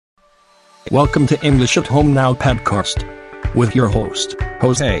Welcome to English at Home Now podcast with your host,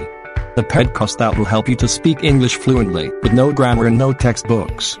 Jose. The podcast that will help you to speak English fluently with no grammar and no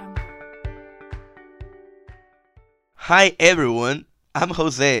textbooks. Hi everyone, I'm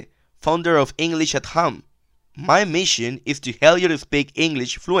Jose, founder of English at Home. My mission is to help you to speak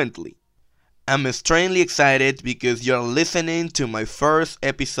English fluently. I'm extremely excited because you're listening to my first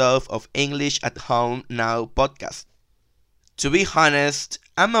episode of English at Home Now podcast. To be honest,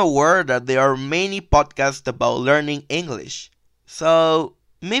 I'm aware that there are many podcasts about learning English. So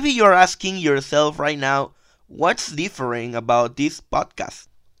maybe you're asking yourself right now, what's different about this podcast?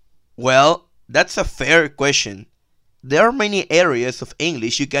 Well, that's a fair question. There are many areas of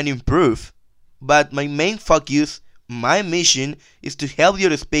English you can improve, but my main focus, my mission, is to help you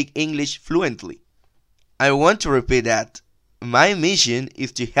to speak English fluently. I want to repeat that. My mission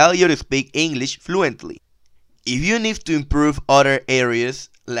is to help you to speak English fluently. If you need to improve other areas,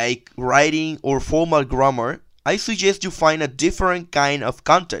 like writing or formal grammar, I suggest you find a different kind of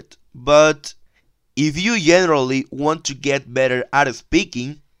content. But if you generally want to get better at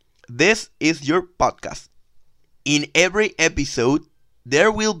speaking, this is your podcast. In every episode,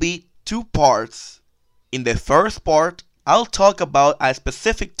 there will be two parts. In the first part, I'll talk about a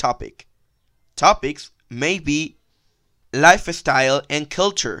specific topic. Topics may be lifestyle and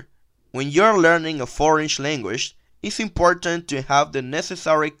culture. When you're learning a foreign language, it's important to have the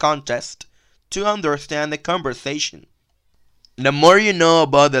necessary context to understand the conversation. The more you know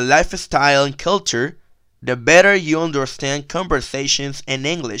about the lifestyle and culture, the better you understand conversations in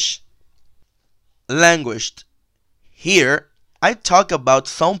English. Language. Here, I talk about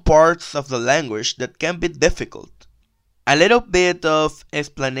some parts of the language that can be difficult. A little bit of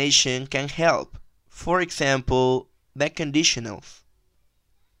explanation can help. For example, the conditionals.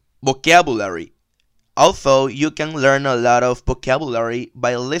 Vocabulary. Although you can learn a lot of vocabulary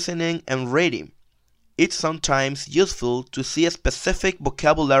by listening and reading, it's sometimes useful to see a specific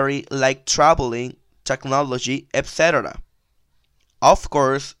vocabulary like traveling, technology, etc. Of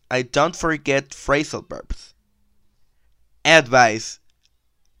course, I don't forget phrasal verbs. Advice.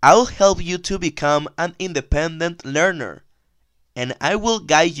 I'll help you to become an independent learner, and I will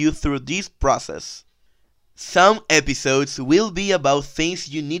guide you through this process. Some episodes will be about things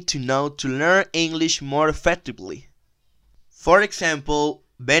you need to know to learn English more effectively. For example,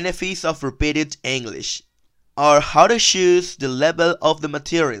 benefits of repeated English, or how to choose the level of the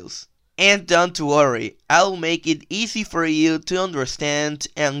materials. And don't worry, I'll make it easy for you to understand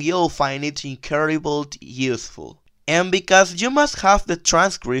and you'll find it incredibly useful. And because you must have the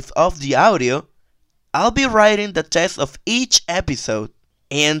transcript of the audio, I'll be writing the text of each episode,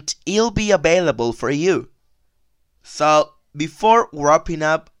 and it'll be available for you. So, before wrapping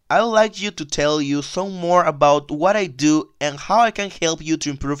up, I'd like you to tell you some more about what I do and how I can help you to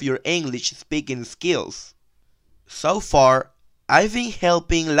improve your English speaking skills. So far, I've been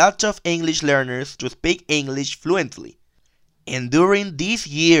helping lots of English learners to speak English fluently. And during this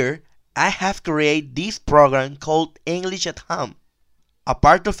year, I have created this program called English at Home. A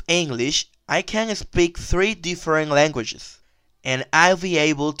part of English, I can speak 3 different languages. And I'll be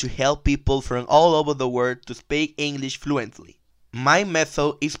able to help people from all over the world to speak English fluently. My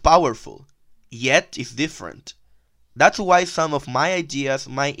method is powerful, yet it's different. That's why some of my ideas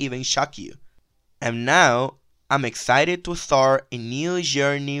might even shock you. And now, I'm excited to start a new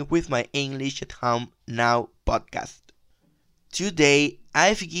journey with my English at Home Now podcast. Today,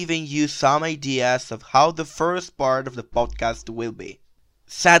 I've given you some ideas of how the first part of the podcast will be.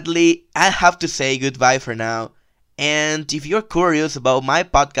 Sadly, I have to say goodbye for now. And if you're curious about my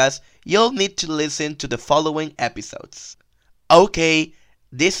podcast, you'll need to listen to the following episodes. Okay,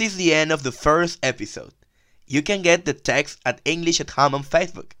 this is the end of the first episode. You can get the text at English at Home on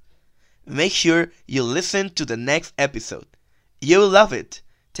Facebook. Make sure you listen to the next episode. You'll love it.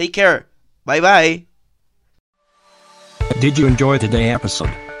 Take care. Bye bye. Did you enjoy today's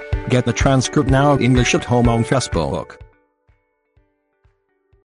episode? Get the transcript now at English at Home on Facebook.